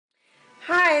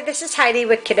Hi, this is Heidi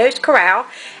with Kiddos Corral,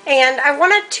 and I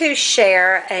wanted to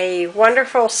share a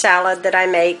wonderful salad that I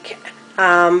make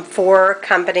for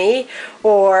company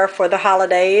or for the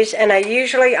holidays, and I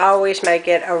usually always make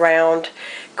it around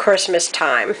Christmas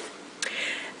time.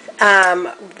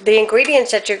 The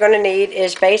ingredients that you're going to need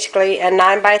is basically a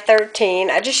 9 by 13.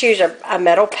 I just use a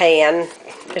metal pan.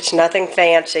 It's nothing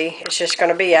fancy. It's just going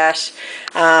to be us.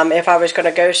 If I was going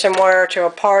to go somewhere to a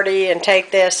party and take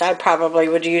this, I probably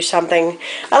would use something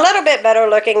a little bit better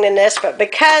looking than this, but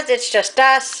because it's just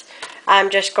us, I'm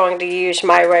just going to use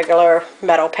my regular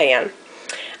metal pan.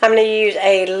 I'm going to use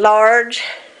a large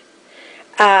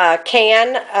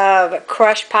can of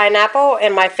crushed pineapple,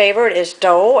 and my favorite is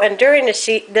Dole. And during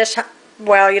the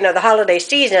holiday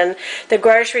season, the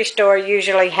grocery store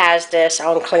usually has this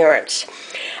on clearance.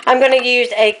 I'm going to use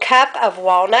a cup of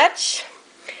walnuts,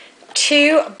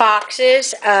 2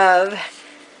 boxes of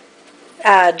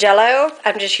Jello.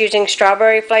 I'm just using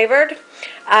strawberry flavored.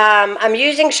 I'm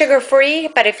using sugar-free,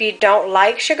 but if you don't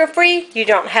like sugar-free, you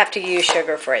don't have to use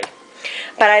sugar-free.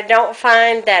 But I don't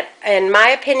find that, in my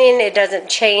opinion, it doesn't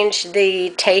change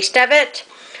the taste of it.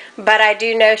 But I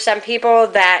do know some people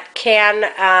that can,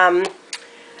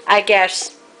 I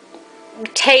guess,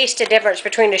 taste a difference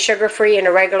between the sugar-free and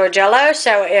the regular Jello.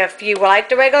 So if you like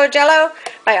the regular Jello,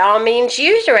 by all means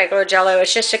use the regular Jello.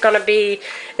 It's just going to be,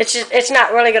 it's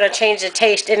not really going to change the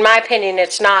taste. In my opinion,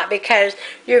 it's not, because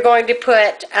you're going to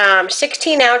put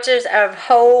 16 ounces of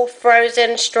whole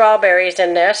frozen strawberries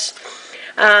in this.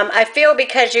 I feel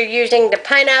because you're using the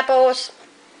pineapples,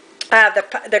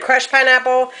 the crushed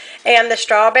pineapple and the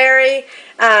strawberry,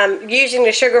 using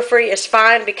the sugar-free is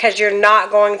fine because you're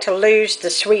not going to lose the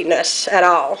sweetness at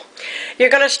all. You're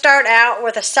going to start out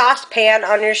with a saucepan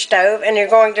on your stove, and you're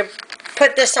going to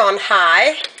put this on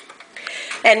high,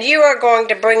 and you are going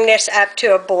to bring this up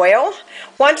to a boil.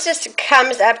 Once this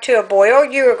comes up to a boil,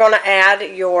 you are going to add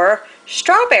your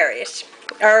strawberries,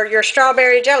 or your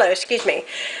strawberry Jello, excuse me.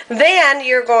 Then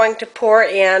you're going to pour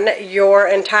in your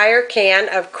entire can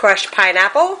of crushed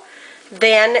pineapple,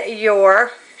 then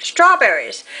your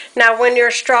strawberries. Now when your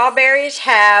strawberries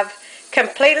have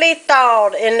completely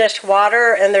thawed in this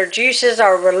water and their juices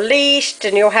are released,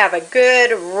 and you'll have a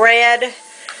good red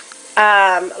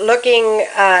looking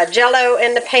Jello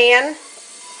in the pan,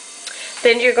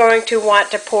 then you're going to want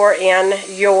to pour in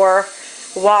your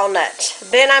walnuts.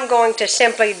 Then I'm going to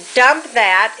simply dump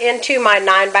that into my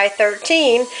 9 by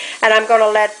 13, and I'm going to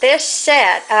let this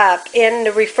set up in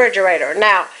the refrigerator.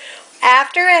 Now,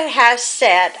 after it has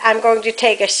set, I'm going to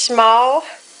take a small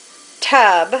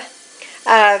tub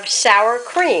of sour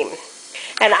cream,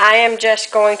 and I am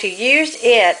just going to use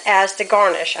it as the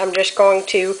garnish. I'm just going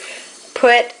to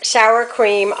put sour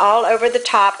cream all over the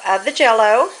top of the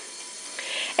Jello.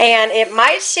 And it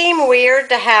might seem weird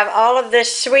to have all of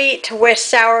this sweet with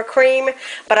sour cream,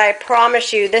 but I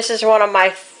promise you, this is one of my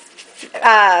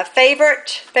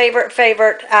favorite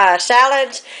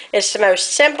salads. It's the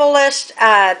most simplest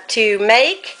to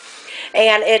make,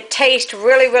 and it tastes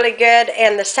really good,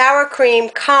 and the sour cream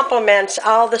complements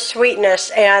all the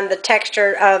sweetness and the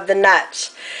texture of the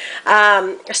nuts.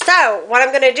 So what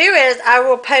I'm going to do is I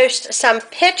will post some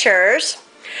pictures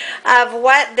of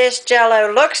what this Jello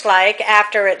looks like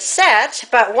after it's set,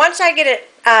 but once I get it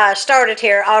started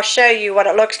here, I'll show you what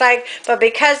it looks like. But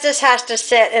because this has to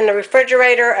sit in the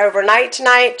refrigerator overnight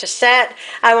tonight to set,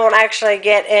 I won't actually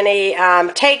get any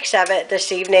takes of it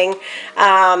this evening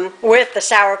with the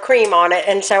sour cream on it,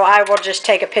 and so I will just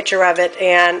take a picture of it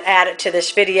and add it to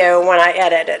this video when I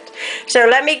edit it. So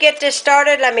let me get this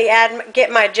started. Let me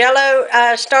get my Jello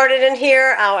started in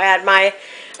here. I'll add my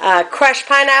crushed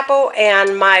pineapple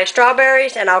and my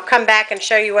strawberries, and I'll come back and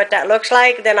show you what that looks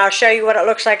like. Then I'll show you what it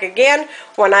looks like again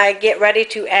when I get ready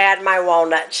to add my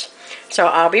walnuts. So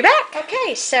I'll be back.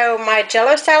 Okay, so my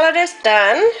Jello salad is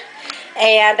done,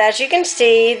 and as you can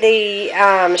see,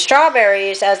 the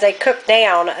strawberries, as they cook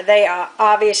down, they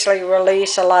obviously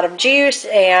release a lot of juice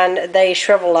and they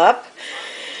shrivel up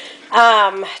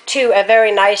to a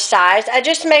very nice size. I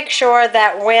just make sure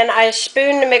that when I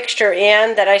spoon the mixture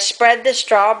in, that I spread the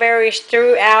strawberries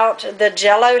throughout the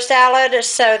Jello salad,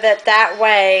 so that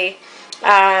way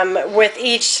with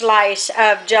each slice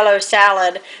of Jello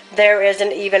salad there is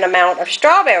an even amount of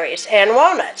strawberries and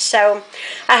walnuts. So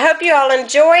I hope you all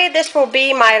enjoy. This will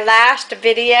be my last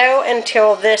video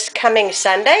until this coming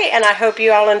Sunday, and I hope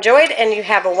you all enjoyed and you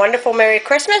have a wonderful Merry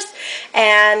Christmas.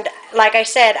 And like I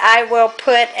said, I will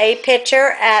put a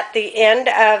picture at the end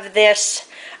of this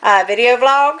video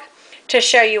vlog to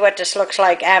show you what this looks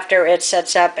like after it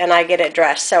sets up and I get it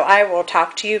dressed. So I will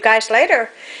talk to you guys later.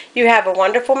 You have a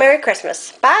wonderful Merry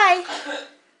Christmas. Bye!